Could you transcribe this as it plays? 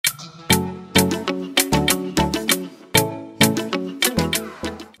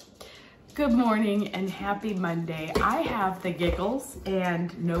Good morning and happy Monday. I have the giggles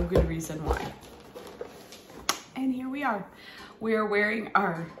and no good reason why. And here we are. We are wearing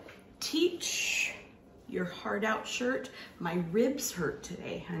our Teach Your Heart Out shirt. My ribs hurt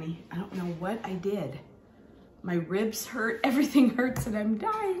today, honey. I don't know what I did. My ribs hurt, everything hurts, and I'm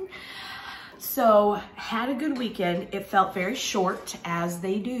dying. So, had a good weekend. It felt very short, as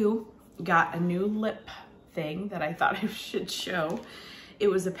they do. Got a new lip thing that I thought I should show. It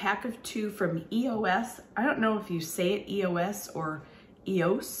was a pack of 2 from EOS. I don't know if you say it EOS or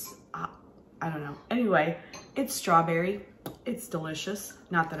EOS. I don't know. Anyway, it's strawberry. It's delicious.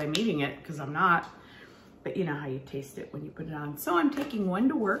 Not that I'm eating it, because I'm not. But you know how you taste it when you put it on. So I'm taking one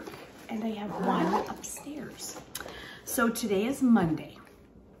to work, and I have one upstairs. So today is Monday.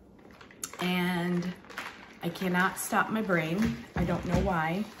 And I cannot stop my brain. I don't know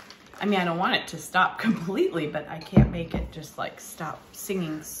why. I mean, I don't want it to stop completely, but I can't make it just like stop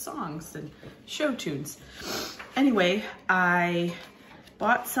singing songs and show tunes. Anyway, I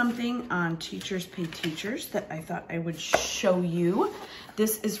bought something on Teachers Pay Teachers that I thought I would show you.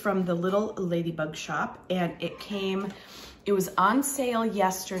 This is from the Little Ladybug Shop, and it was on sale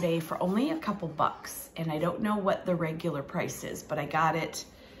yesterday for only a couple bucks, and I don't know what the regular price is, but I got it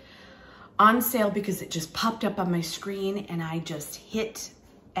on sale because it just popped up on my screen and I just hit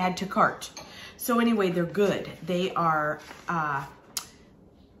add to cart. So anyway, they're good. They are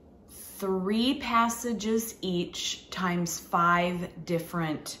 3 passages each times 5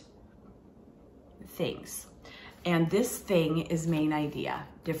 different things. And this thing is main idea,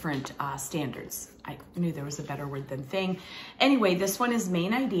 different standards. I knew there was a better word than thing. Anyway, this one is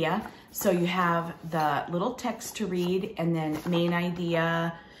main idea. So you have the little text to read and then main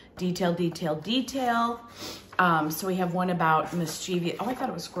idea, detail, detail, detail. So we have one about mischievous, oh, I thought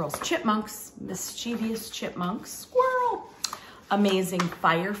it was squirrels, chipmunks, mischievous chipmunks, squirrel, amazing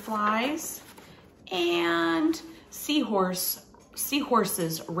fireflies, and seahorses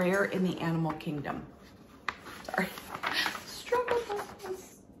rare in the animal kingdom. Sorry, struggle with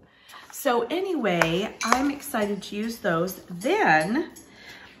this. So anyway, I'm excited to use those. Then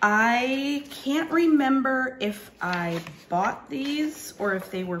I can't remember if I bought these or if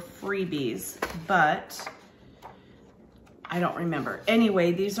they were freebies, but I don't remember.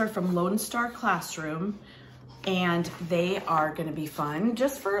 Anyway, these are from Lone Star Classroom, and they are gonna be fun,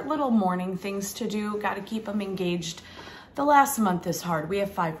 just for little morning things to do. Gotta keep them engaged. The last month is hard. We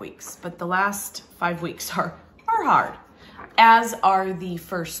have 5 weeks, but the last 5 weeks are hard, as are the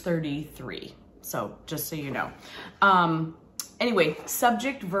first 33. So just so you know. Anyway,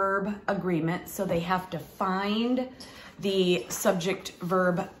 subject verb agreement. So they have to find the subject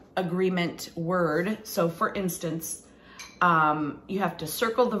verb agreement word. So for instance, you have to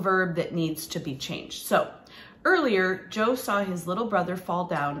circle the verb that needs to be changed. So earlier, Joe saw his little brother fall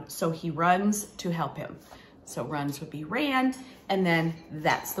down, so he runs to help him. So runs would be ran, and then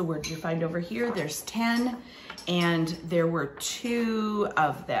that's the word you find over here. There's 10, and there were 2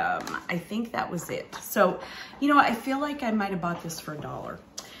 of them. I think that was it. So, you know, I feel like I might have bought this for $1.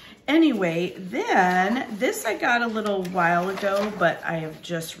 Anyway, then this I got a little while ago, but I have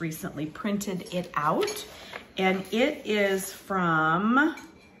just recently printed it out. And it is from,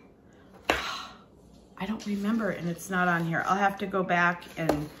 I don't remember, and it's not on here. I'll have to go back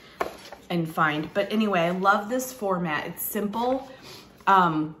and find. But anyway, I love this format. It's simple.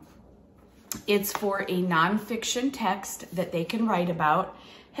 It's for a nonfiction text that they can write about.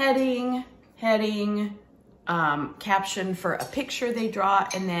 Heading, caption for a picture they draw,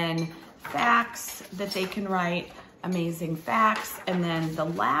 and then facts that they can write, amazing facts. And then the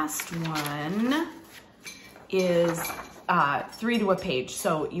last one is 3 to a page.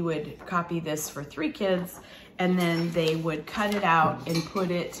 So you would copy this for 3 kids, and then they would cut it out and put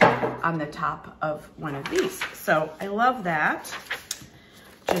it on the top of one of these. So I love that.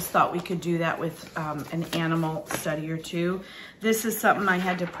 Just thought we could do that with an animal study or 2. This is something I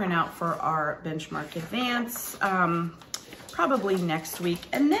had to print out for our Benchmark Advance, probably next week.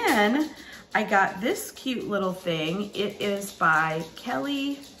 And then I got this cute little thing. It is by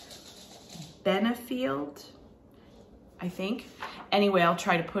Kelly Benefield, I think. Anyway, I'll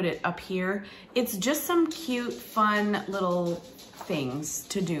try to put it up here. It's just some cute, fun little things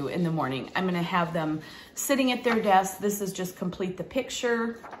to do in the morning. I'm gonna have them sitting at their desk. This is just complete the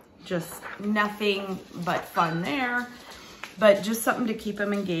picture. Just nothing but fun there. But just something to keep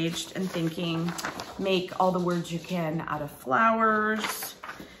them engaged and thinking. Make all the words you can out of flowers.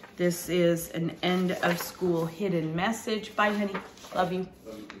 This is an end of school hidden message. Bye, honey. Love you.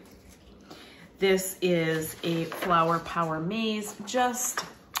 This is a flower power maze, just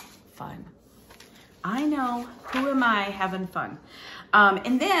fun. I know, who am I having fun?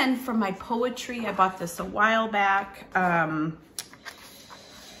 And then for my poetry, I bought this a while back.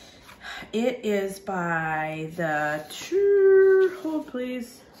 It is by the, hold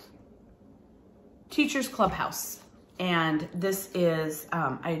please, Teachers Clubhouse. And this is,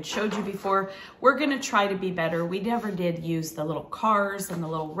 I had showed you before, we're gonna try to be better. We never did use the little cars and the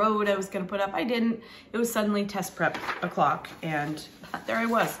little road I was gonna put up. I didn't. It was suddenly test prep o'clock and there I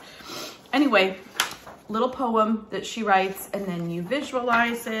was. Anyway, little poem that she writes, and then you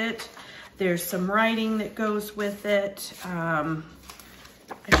visualize it. There's some writing that goes with it. I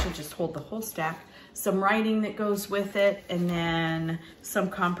should just hold the whole stack. Some writing that goes with it, and then some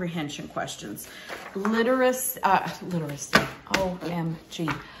comprehension questions. Literacy,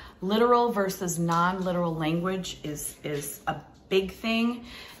 OMG. Literal versus non-literal language is a big thing.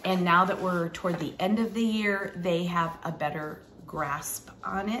 And now that we're toward the end of the year, they have a better grasp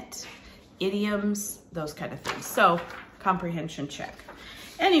on it. Idioms, those kind of things. So comprehension check.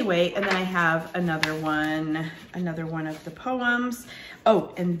 Anyway, and then I have another one of the poems.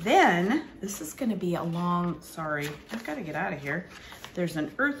 Oh, and then this is gonna be a long, sorry, I've gotta get out of here. There's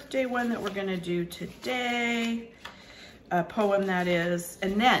an Earth Day one that we're gonna do today, a poem that is.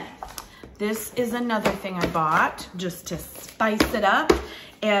 And then this is another thing I bought just to spice it up.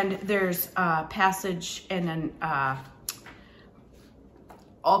 And there's a passage and then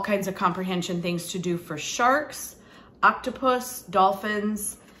all kinds of comprehension things to do for sharks, octopus,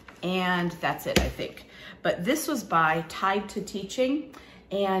 dolphins, and that's it, I think. But this was by Tied to Teaching,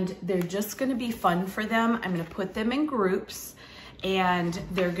 and they're just gonna be fun for them. I'm gonna put them in groups, and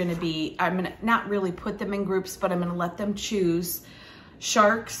they're gonna be, I'm gonna not really put them in groups, but I'm gonna let them choose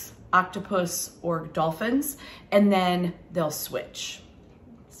sharks, octopus, or dolphins, and then they'll switch.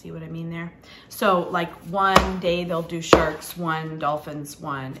 See what I mean there? So like one day they'll do sharks, one dolphins,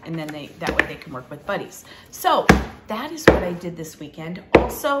 one, and then that way they can work with buddies. So that is what I did this weekend.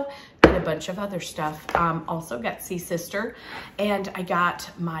 Also did a bunch of other stuff. Also got Sea Sister, and I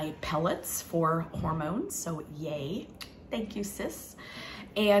got my pellets for hormones. So yay, thank you, sis.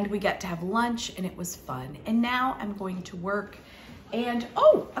 And we got to have lunch, and it was fun. And now I'm going to work, and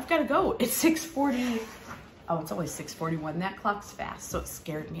oh, I've got to go. It's 6:40. Oh, it's always 6:41. That clock's fast, so it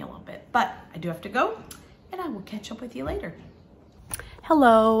scared me a little bit. But I do have to go, and I will catch up with you later.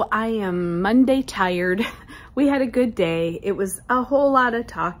 Hello, I am Monday tired. We had a good day. It was a whole lot of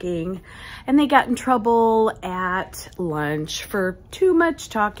talking, and they got in trouble at lunch for too much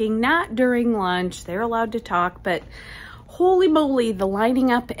talking, not during lunch. They're allowed to talk, but holy moly, the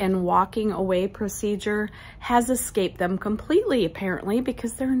lining up and walking away procedure has escaped them completely, apparently,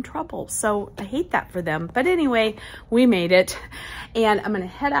 because they're in trouble. So I hate that for them. But anyway, we made it. And I'm gonna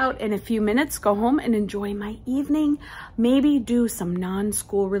head out in a few minutes, go home and enjoy my evening, maybe do some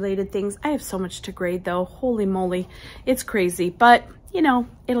non-school related things. I have so much to grade though, holy moly, it's crazy. But you know,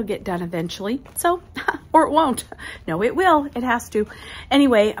 it'll get done eventually. So, or it won't. No, it will, it has to.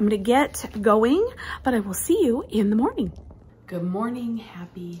 Anyway, I'm gonna get going, but I will see you in the morning. Good morning,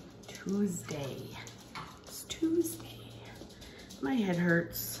 happy Tuesday. It's Tuesday. My head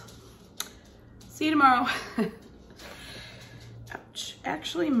hurts. See you tomorrow. Ouch.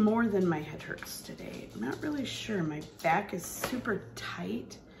 Actually, more than my head hurts today. I'm not really sure. My back is super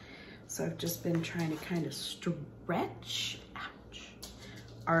tight, so I've just been trying to kind of stretch. Ouch.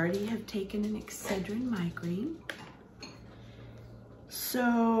 Already have taken an Excedrin migraine.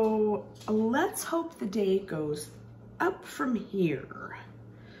 So let's hope the day goes up from here.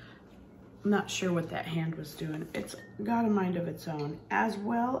 I'm not sure what that hand was doing. It's got a mind of its own, as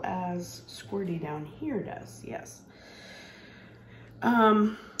well as Squirty down here does, yes.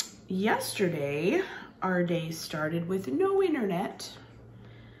 Yesterday, our day started with no internet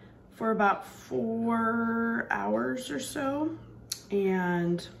for about 4 hours or so,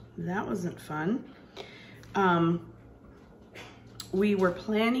 and that wasn't fun. We were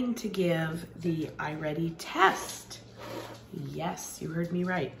planning to give the iReady test. Yes, you heard me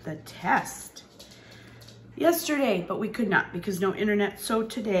right, the test. Yesterday, but we could not because no internet. So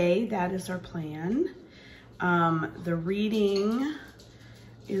today, that is our plan. The reading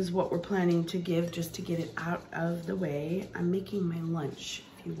is what we're planning to give just to get it out of the way. I'm making my lunch,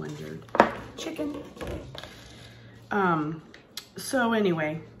 if you wondered. Chicken. So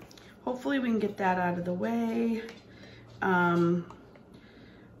anyway, hopefully we can get that out of the way.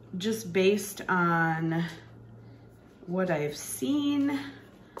 Just based on what I've seen,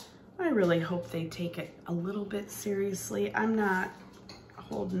 I really hope they take it a little bit seriously. I'm not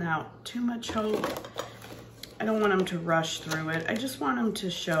holding out too much hope. I don't want them to rush through it. I just want them to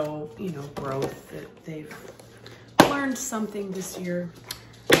show, you know, growth, that they've learned something this year.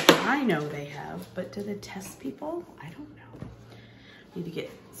 I know they have, but do the test people? I don't know. Need to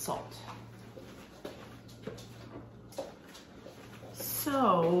get salt.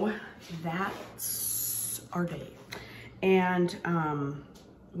 So that's our day. And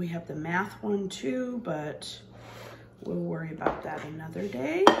we have the math one too, but we'll worry about that another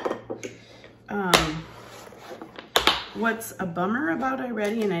day. What's a bummer about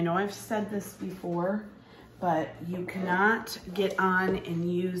iReady, and I know I've said this before, but you cannot get on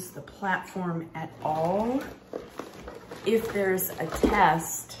and use the platform at all if there's a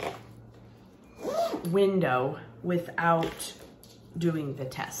test window without doing the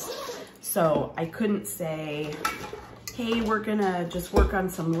test. So I couldn't say, hey, we're gonna just work on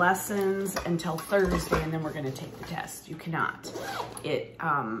some lessons until Thursday and then we're gonna take the test. You cannot.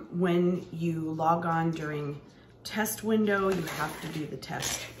 When you log on during test window, you have to do the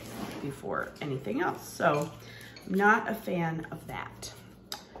test before anything else. So I'm not a fan of that.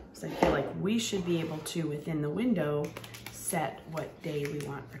 So I feel like we should be able to, within the window, set what day we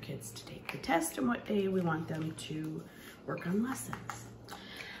want our kids to take the test and what day we want them to work on lessons.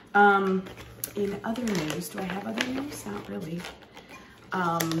 In other news, do I have other news? Not really.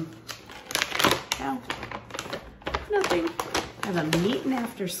 No, nothing. I have a meeting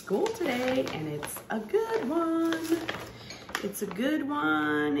after school today, and it's a good one. It's a good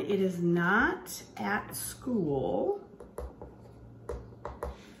one. It is not at school,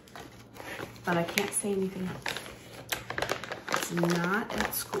 but I can't say anything else. It's not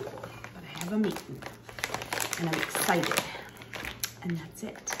at school, but I have a meeting, and I'm excited, and that's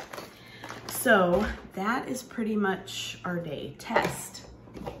it. So that is pretty much our day. Test.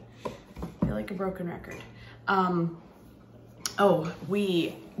 I feel like a broken record. Oh,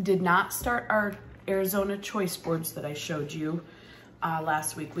 we did not start our Arizona choice boards that I showed you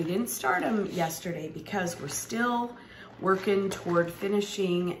last week. We didn't start them yesterday because we're still working toward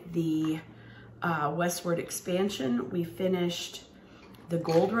finishing the westward expansion. We finished the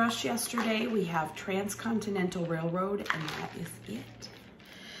Gold Rush yesterday. We have Transcontinental Railroad, and that is it.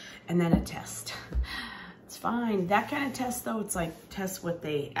 And then a test. It's fine. That kind of test, though, it's like test what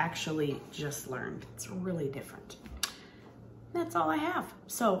they actually just learned. It's really different. That's all I have.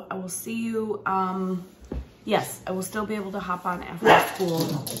 So I will see you. Yes, I will still be able to hop on after school.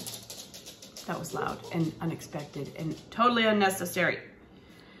 That was loud and unexpected and totally unnecessary.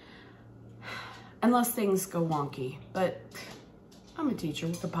 Unless things go wonky, but I'm a teacher.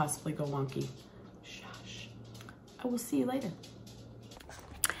 It could possibly go wonky. Shush. I will see you later.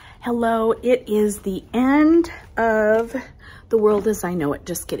 Hello, it is the end of the world as I know it.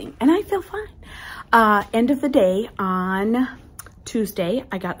 Just kidding. And I feel fine. End of the day on Tuesday.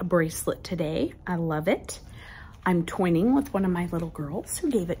 I got a bracelet today. I love it. I'm twinning with one of my little girls who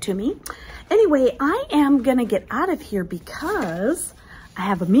gave it to me. Anyway, I am going to get out of here because I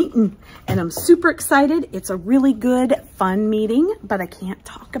have a meeting and I'm super excited. It's a really good, fun meeting, but I can't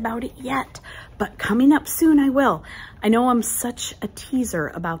talk about it yet. But coming up soon, I will. I know I'm such a teaser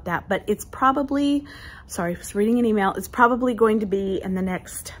about that, but it's probably, sorry, I was reading an email. It's probably going to be in the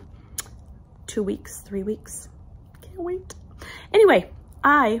next 2 weeks, 3 weeks. Can't wait. Anyway,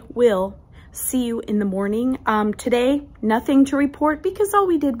 I will see you in the morning. Today, nothing to report because all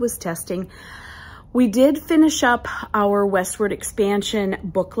we did was testing. We did finish up our westward expansion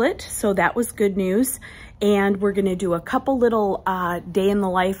booklet, so that was good news. And we're gonna do a couple little day in the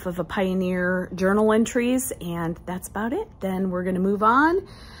life of a pioneer journal entries, and that's about it. Then we're gonna move on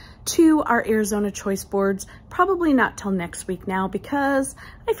to our Arizona choice boards, probably not till next week now because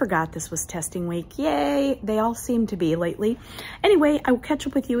I forgot this was testing week. Yay, they all seem to be lately. Anyway, I will catch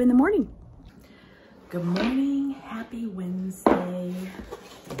up with you in the morning. Good morning, happy Wednesday.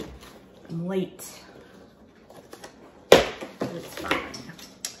 I'm late, but it's fine.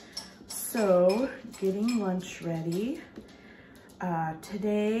 So, getting lunch ready.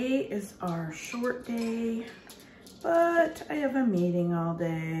 Today is our short day, but I have a meeting all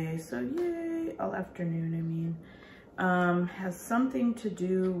day, so yay, all afternoon, I mean. Has something to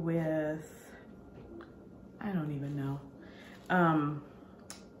do with, I don't even know.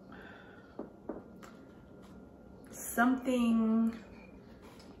 Something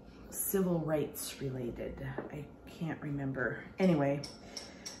civil rights related. I can't remember. Anyway,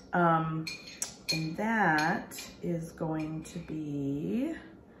 and that is going to be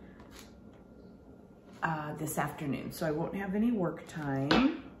this afternoon. So I won't have any work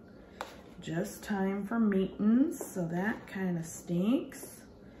time, just time for meetings. So that kind of stinks.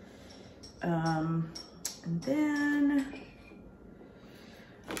 And then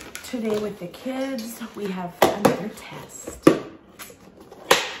today with the kids, we have another test.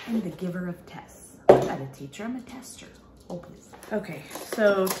 I'm the giver of tests. I'm not a teacher, I'm a tester. Oh, please. Okay,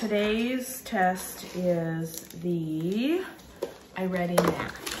 so today's test is the iReady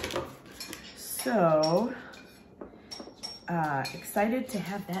Math. So, excited to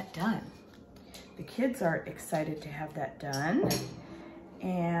have that done. The kids are excited to have that done.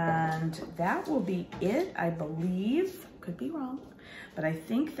 And that will be it, I believe. Could be wrong, but I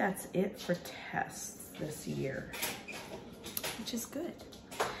think that's it for tests this year, which is good.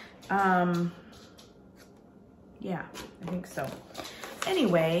 Yeah, I think so.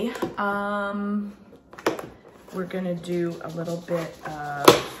 Anyway, we're gonna do a little bit of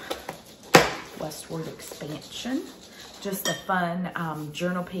westward expansion. Just a fun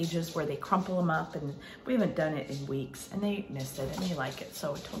journal pages where they crumple them up, and we haven't done it in weeks, and they missed it and they like it,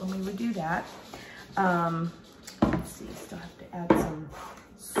 so I told them we would do that. Let's see, still have to add some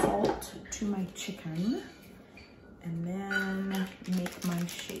salt to my chicken and then make my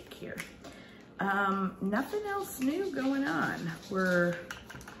shake here. Nothing else new going on. We're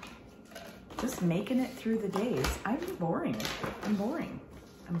just making it through the days. I'm boring.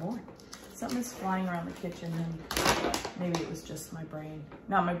 Something is flying around the kitchen, and maybe it was just my brain.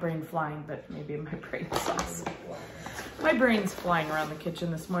 Not my brain flying, but maybe my brain sauce. My brain's flying around the kitchen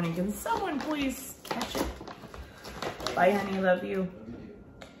this morning. Can someone please catch it? Bye, honey, love you.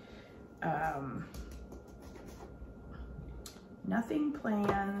 Nothing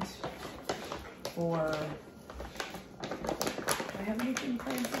planned for, do I have anything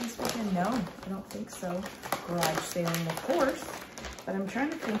planned for this weekend? No, I don't think so. Garage sailing, of course. But I'm trying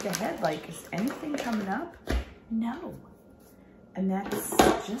to think ahead, like, is anything coming up? No. And that's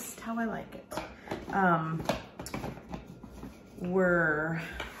just how I like it. We're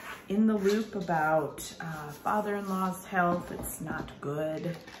in the loop about father-in-law's health. It's not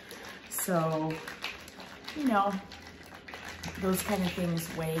good. So, you know, those kind of things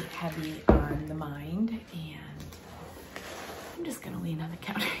weigh heavy on the mind. And I'm just gonna lean on the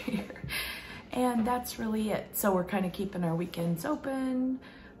counter here. And that's really it. So we're kind of keeping our weekends open,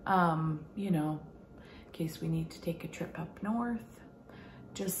 you know, in case we need to take a trip up north,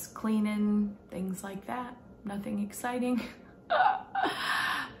 just cleaning, things like that. Nothing exciting,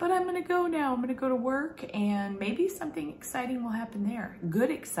 but I'm gonna go now. I'm gonna go to work, and maybe something exciting will happen there. Good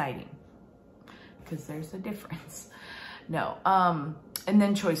exciting, because there's a difference. No, and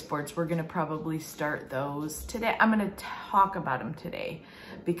then choice boards, we're gonna probably start those today. I'm gonna talk about them today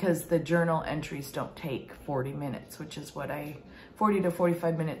because the journal entries don't take 40 minutes, which is what 40 to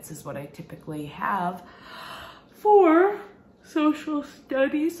 45 minutes is what I typically have for social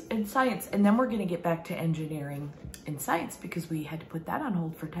studies and science. And then we're gonna get back to engineering and science because we had to put that on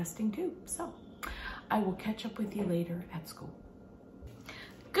hold for testing too. So I will catch up with you later at school.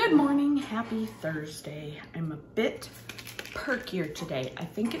 Good morning, happy Thursday. I'm a bit perkier today. I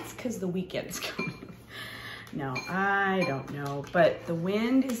think it's because the weekend's coming. No, I don't know, but the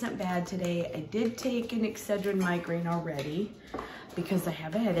wind isn't bad today. I did take an Excedrin migraine already because I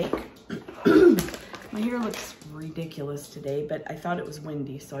have a headache. My hair looks ridiculous today, but I thought it was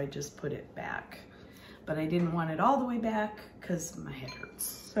windy, so I just put it back. But I didn't want it all the way back because my head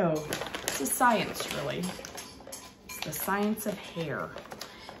hurts. So it's a science, really. It's the science of hair.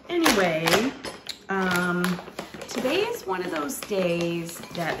 Anyway, today is one of those days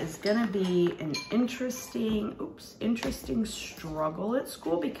that is gonna be an interesting struggle at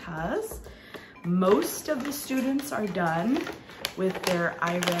school because most of the students are done with their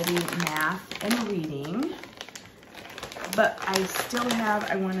iReady Math and reading, but I still have,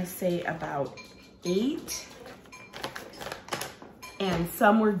 I wanna say about 8, and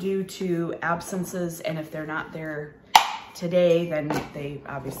some were due to absences, and if they're not there today, then they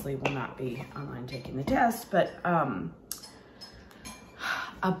obviously will not be online taking the test, but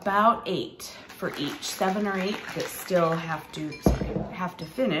about 8 for each, 7 or 8 that still have to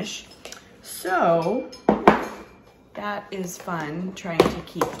finish. So that is fun, trying to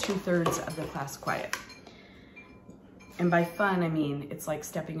keep 2/3 of the class quiet. And by fun, I mean, it's like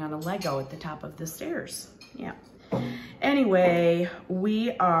stepping on a Lego at the top of the stairs. Yeah. Anyway,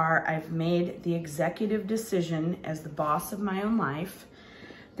 I've made the executive decision as the boss of my own life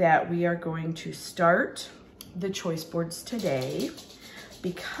that we are going to start the choice boards today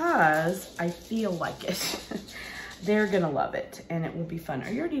because I feel like it. They're gonna love it and it will be fun. Are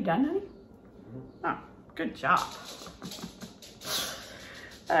you already done, honey? Oh, good job.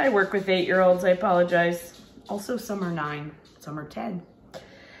 I work with 8-year-olds, I apologize. Also, some are 9, some are 10.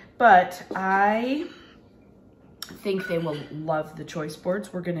 But I think they will love the choice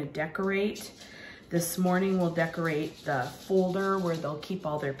boards. We're gonna decorate. This morning we'll decorate the folder where they'll keep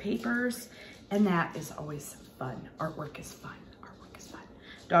all their papers, and that is always fun. Artwork is fun, artwork is fun.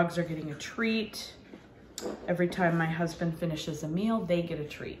 Dogs are getting a treat. Every time my husband finishes a meal, they get a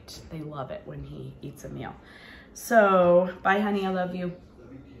treat. They love it when he eats a meal. So, bye honey, I love you.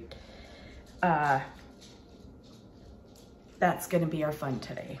 That's gonna be our fun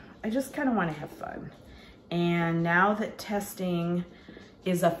today. I just kind of want to have fun. And now that testing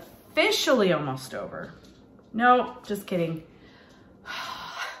is officially almost over. No, just kidding.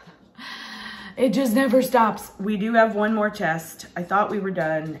 It just never stops. We do have one more test. I thought we were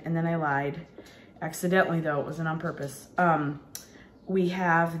done and then I lied. Accidentally though, it wasn't on purpose. We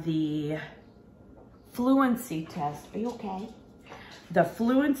have the fluency test. Are you okay? The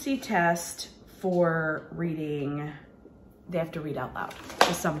fluency test for reading. They have to read out loud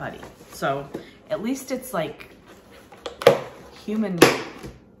to somebody. So at least it's like human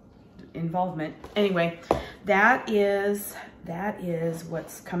involvement. Anyway, that is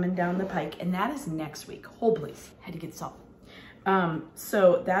what's coming down the pike, and that is next week. Hold please, had to get salt.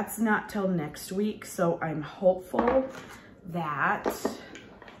 So that's not till next week. So I'm hopeful that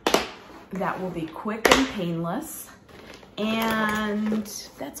that will be quick and painless. And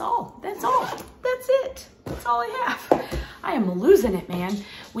that's all. That's it. That's all I have. I am losing it, man.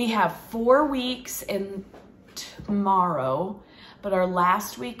 We have 4 weeks and tomorrow, but our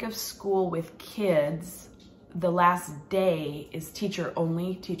last week of school with kids, the last day is teacher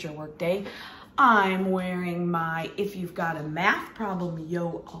only, teacher work day. I'm wearing my "if you've got a math problem,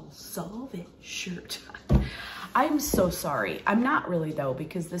 yo, I'll solve it" shirt. I'm so sorry. I'm not really though,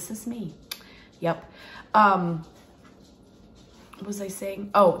 because this is me. Yep. What was I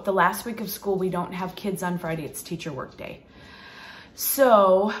saying? Oh, the last week of school, we don't have kids on Friday. It's teacher work day.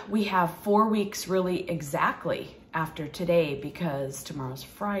 So we have 4 weeks really exactly after today, because tomorrow's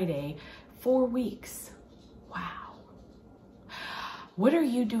Friday. 4 weeks. Wow. What are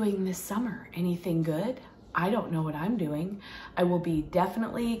you doing this summer? Anything good? I don't know what I'm doing. I will be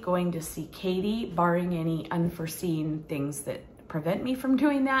definitely going to see Katie, barring any unforeseen things that prevent me from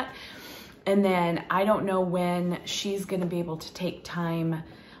doing that. And then I don't know when she's gonna be able to take time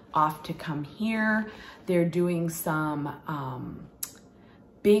off to come here. They're doing some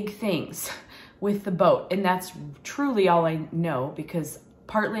big things with the boat. And that's truly all I know, because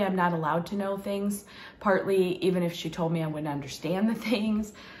partly I'm not allowed to know things. Partly, even if she told me, I wouldn't understand the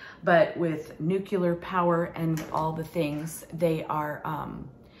things. But with nuclear power and all the things, they are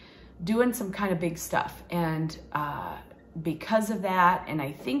doing some kind of big stuff. And because of that, and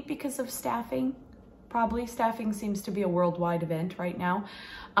I think because of staffing, probably staffing seems to be a worldwide event right now.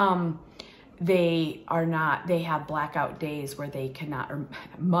 They have blackout days where they cannot, or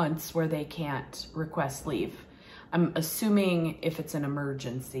months where they can't request leave. I'm assuming if it's an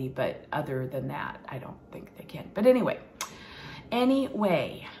emergency, but other than that, I don't think they can. But anyway,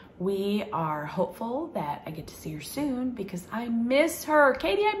 we are hopeful that I get to see her soon, because I miss her.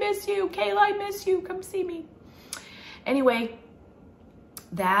 Katie, I miss you. Kayla, I miss you. Come see me. Anyway,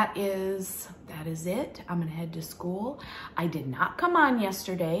 that is it. I'm gonna head to school. I did not come on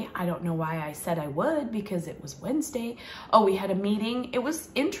yesterday. I don't know why I said I would, because it was Wednesday. Oh, we had a meeting. It was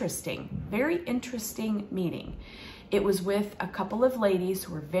interesting, very interesting meeting. It was with a couple of ladies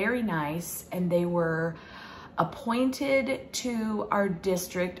who were very nice, and they were appointed to our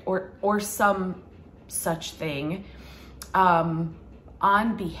district or some such thing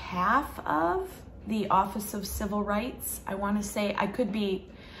on behalf of the Office of Civil Rights. I want to say, I could be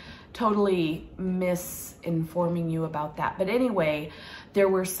totally misinforming you about that. But anyway, there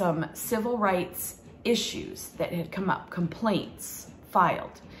were some civil rights issues that had come up, complaints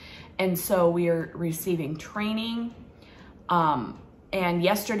filed. And so we are receiving training. And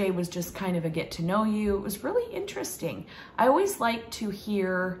yesterday was just kind of a get to know you. It was really interesting. I always like to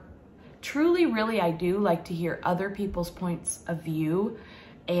hear, truly, really, I do like to hear other people's points of view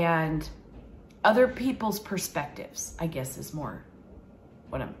and other people's perspectives, I guess is more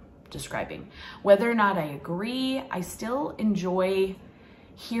what I'm describing. Whether or not I agree, I still enjoy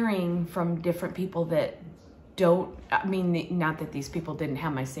hearing from different people that don't, I mean, not that these people didn't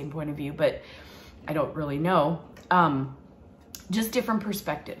have my same point of view, but I don't really know. Just different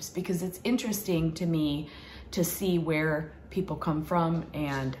perspectives, because it's interesting to me to see where people come from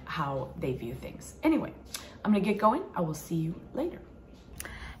and how they view things. Anyway, I'm gonna get going. I will see you later.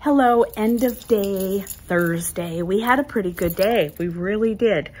 Hello, end of day Thursday. We had a pretty good day. We really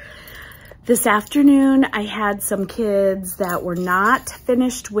did. This afternoon, I had some kids that were not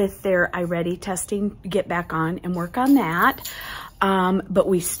finished with their iReady testing, get back on and work on that. But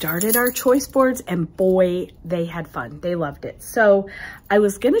we started our choice boards, and boy, they had fun. They loved it. So I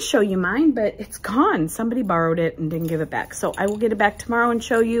was going to show you mine, but it's gone. Somebody borrowed it and didn't give it back. So I will get it back tomorrow and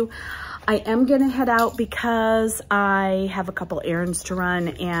show you. I am going to head out because I have a couple errands to run,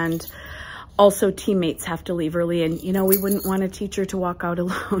 and Also, teammates have to leave early, and you know, we wouldn't want a teacher to walk out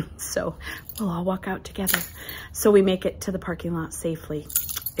alone, so we'll all walk out together. So we make it to the parking lot safely,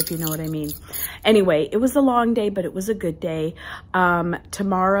 if you know what I mean. Anyway, it was a long day, but it was a good day.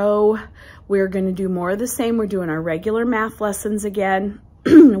 Tomorrow, we're gonna do more of the same. We're doing our regular math lessons again.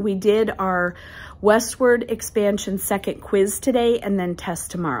 We did our Westward Expansion second quiz today and then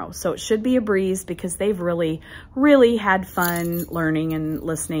test tomorrow. So it should be a breeze because they've really, really had fun learning and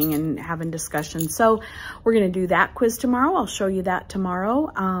listening and having discussions. So we're going to do that quiz tomorrow. I'll show you that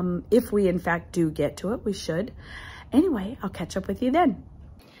tomorrow. If we in fact do get to it, we should. Anyway, I'll catch up with you then.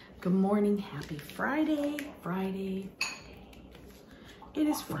 Good morning. Happy Friday. Friday. It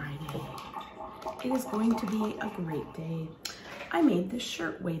is Friday. It is going to be a great day. I made this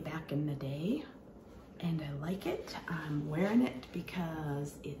shirt way back in the day, and I like it. I'm wearing it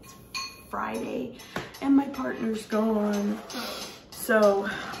because it's Friday and my partner's gone. So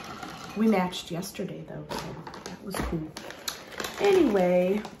we matched yesterday though, so that was cool.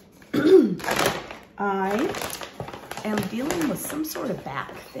 Anyway, I am dealing with some sort of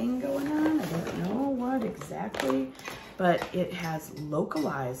back thing going on. I don't know what exactly, but it has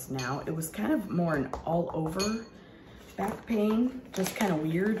localized now. It was kind of more an all over back pain, just kind of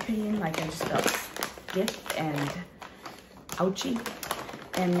weird pain, like I just felt stiff and ouchy,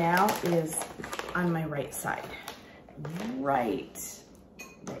 and now is on my right side, right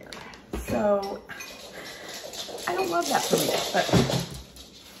there. So I don't love that for me, but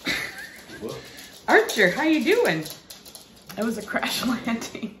Archer, how you doing? That was a crash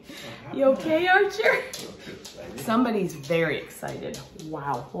landing. You okay, Archer? Somebody's very excited.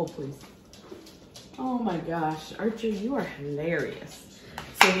 Wow, hold please. Oh my gosh, Archer, you are hilarious.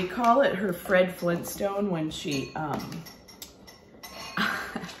 So we call it her Fred Flintstone when she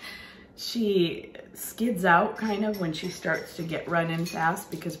she skids out kind of when she starts to get running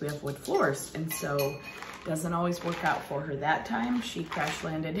fast because we have wood floors, and so doesn't always work out for her. That time she crash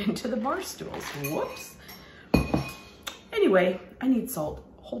landed into the bar stools. Whoops. Anyway, I need salt.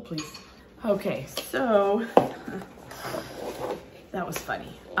 Hold please. Okay, so that was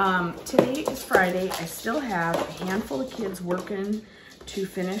funny. Today is Friday. I still have a handful of kids working to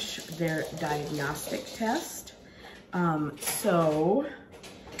finish their diagnostic test. So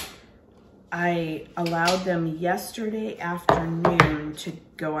I allowed them yesterday afternoon to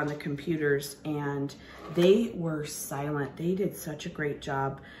go on the computers, and they were silent. They did such a great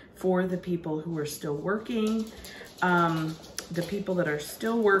job for the people who are still working. The people that are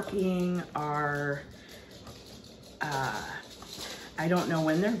still working are, I don't know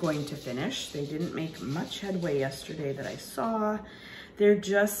when they're going to finish. They didn't make much headway yesterday that I saw. They're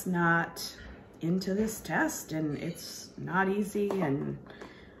just not into this test, and it's not easy and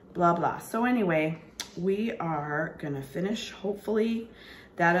blah, blah. So anyway, we are gonna finish, hopefully,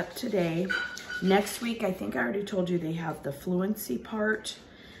 that up today. Next week, I think I already told you they have the fluency part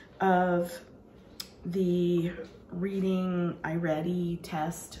of the reading I-Ready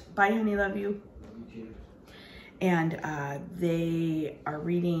test. Bye, honey, love you. And they are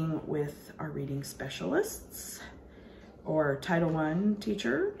reading with our reading specialists or Title I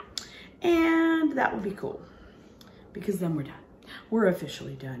teacher. And that will be cool because then we're done. We're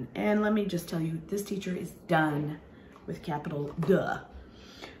officially done. And let me just tell you, this teacher is done with capital duh.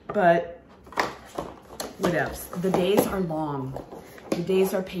 But what else? The days are long. The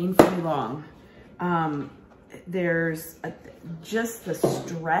days are painfully long. There's just the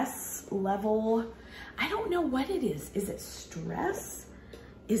stress level. I don't know what it is. Is it stress?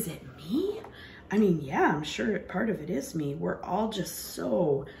 Is it me? I mean, yeah, I'm sure part of it is me. We're all just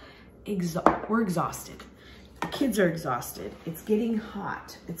so we're exhausted. The kids are exhausted. It's getting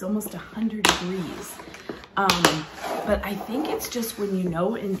hot. It's almost 100 degrees. But I think it's just when you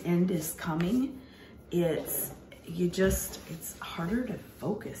know an end is coming, it's harder to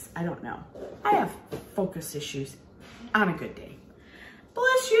focus. I don't know. I have focus issues on a good day.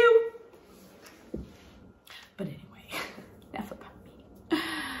 Bless you. But anyway, enough about me.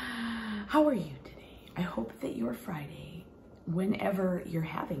 How are you today? I hope that your Friday, whenever you're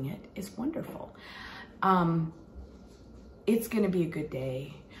having it, is wonderful. It's gonna be a good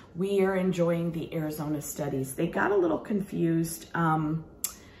day. We are enjoying the Arizona studies. They got a little confused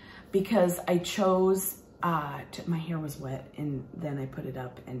because I chose, my hair was wet and then I put it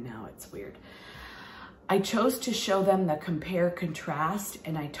up and now it's weird. I chose to show them the compare contrast,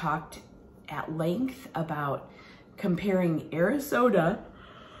 and I talked at length about comparing Arizona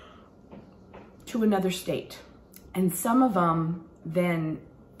to another state. And some of them then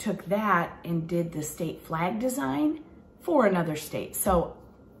took that and did the state flag design for another state. So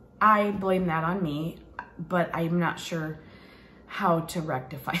I blame that on me, but I'm not sure how to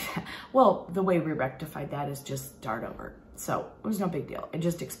rectify that. Well, the way we rectified that is just start over. So it was no big deal. I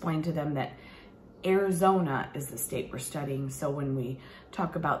just explained to them that Arizona is the state we're studying. So when we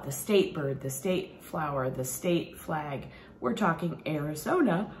talk about the state bird, the state flower, the state flag, we're talking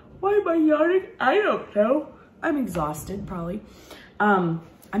Arizona. Why am I yawning? I don't know. I'm exhausted, probably. I'm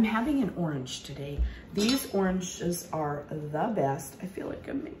having an orange today. These oranges are the best. I feel like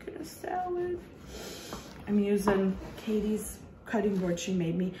I'm making a salad. I'm using Katie's cutting board she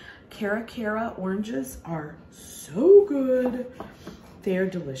made me. Cara oranges are so good. They're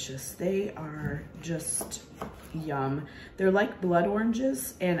delicious. They are just yum. They're like blood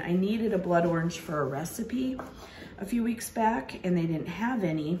oranges, and I needed a blood orange for a recipe a few weeks back, and they didn't have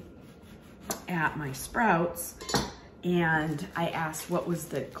any at my Sprouts, and I asked what was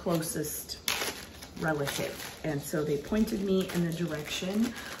the closest relative, and so they pointed me in the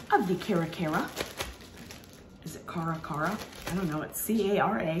direction of the Cara. Is it Cara? I don't know. It's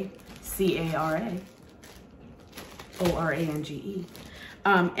C-A-R-A. O-R-A-N-G-E.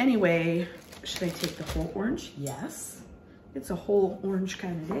 Anyway, should I take the whole orange? Yes. It's a whole orange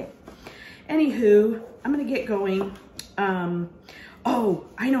kind of day. Anywho, I'm gonna get going. Oh,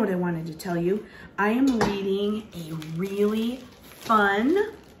 I know what I wanted to tell you. I am reading a really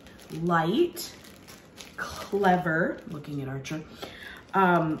fun, light, clever, looking at Archer,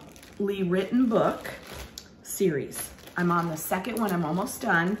 written book series. I'm on the second one. I'm almost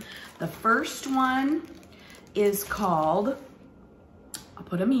done. The first one is called, I'll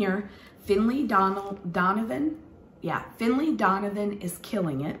put them here, Finley Donovan. Yeah, Finley Donovan is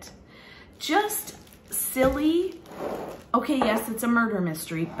Killing It. Just silly. Okay, yes, it's a murder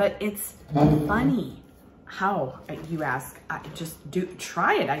mystery, but it's funny. How, you ask? Just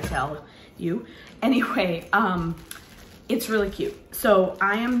try it, I tell you. Anyway, it's really cute. So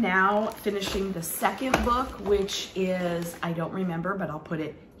I am now finishing the second book, which is, I don't remember, but I'll put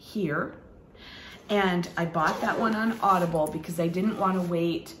it here. And I bought that one on Audible because I didn't want to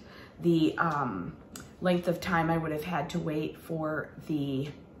wait the length of time I would have had to wait for the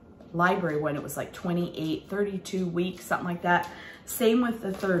library when it was like 32 weeks, something like that. Same with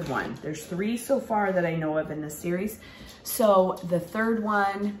the third one. There's 3 so far that I know of in this series. So the third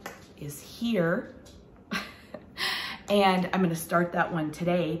one is here. And I'm gonna start that one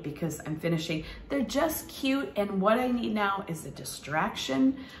today because I'm finishing. They're just cute, and what I need now is a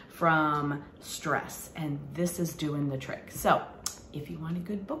distraction from stress, and this is doing the trick. So if you want a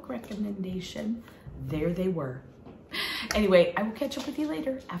good book recommendation, there they were. Anyway, I will catch up with you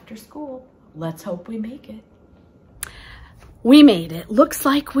later after school. Let's hope we make it. We made it. Looks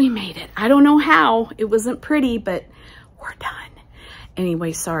like we made it. I don't know how. It wasn't pretty, but we're done.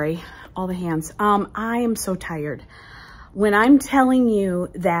 Anyway, sorry, all the hands. I am so tired. When I'm telling you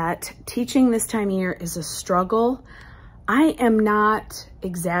that teaching this time of year is a struggle, I am not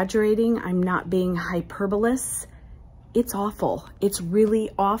exaggerating. I'm not being hyperbolous. It's awful. It's really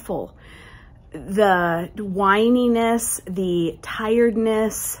awful. The whininess, the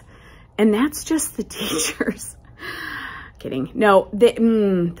tiredness, and that's just the teachers. Kidding. No,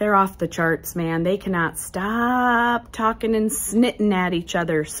 they're off the charts, man. They cannot stop talking and snitting at each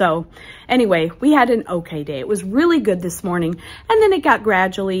other. So anyway, we had an okay day. It was really good this morning, and then it got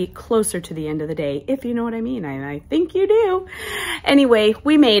gradually closer to the end of the day, if you know what I mean. And I think you do. Anyway,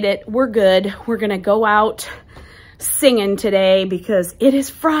 we made it. We're good. We're going to go out singing today because it is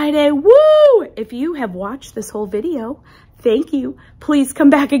Friday. Woo! If you have watched this whole video, thank you. Please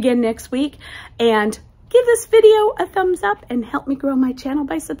come back again next week and give this video a thumbs up and help me grow my channel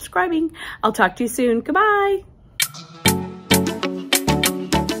by subscribing. I'll talk to you soon. Goodbye.